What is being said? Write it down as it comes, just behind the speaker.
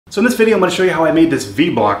So in this video, I'm going to show you how I made this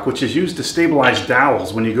V-block, which is used to stabilize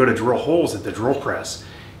dowels when you go to drill holes at the drill press.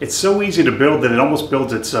 It's so easy to build that it almost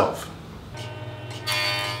builds itself.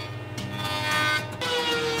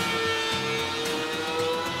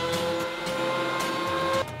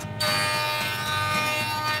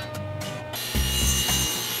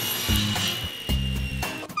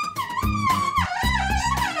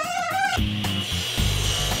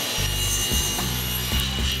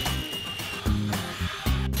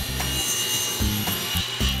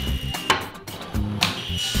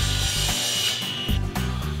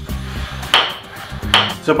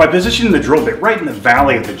 So by positioning the drill bit right in the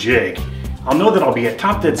valley of the jig, I'll know that I'll be at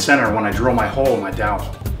top dead center when I drill my hole in my dowel.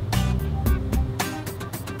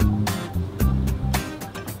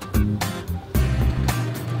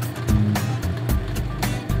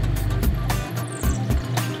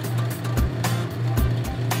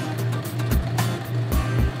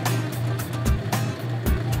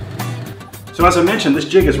 So as I mentioned, this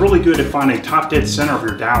jig is really good at finding top dead center of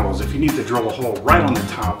your dowels if you need to drill a hole right on the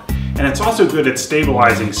top. And it's also good at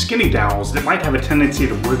stabilizing skinny dowels that might have a tendency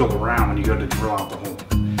to wiggle around when you go to drill out the hole.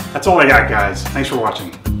 That's all I got, guys. Thanks for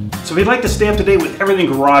watching. So if you'd like to stay up to date with everything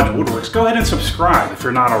Garage Woodworks, go ahead and subscribe if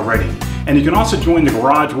you're not already. And you can also join the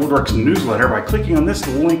Garage Woodworks newsletter by clicking on this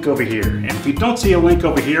link over here. And if you don't see a link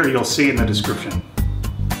over here, you'll see it in the description.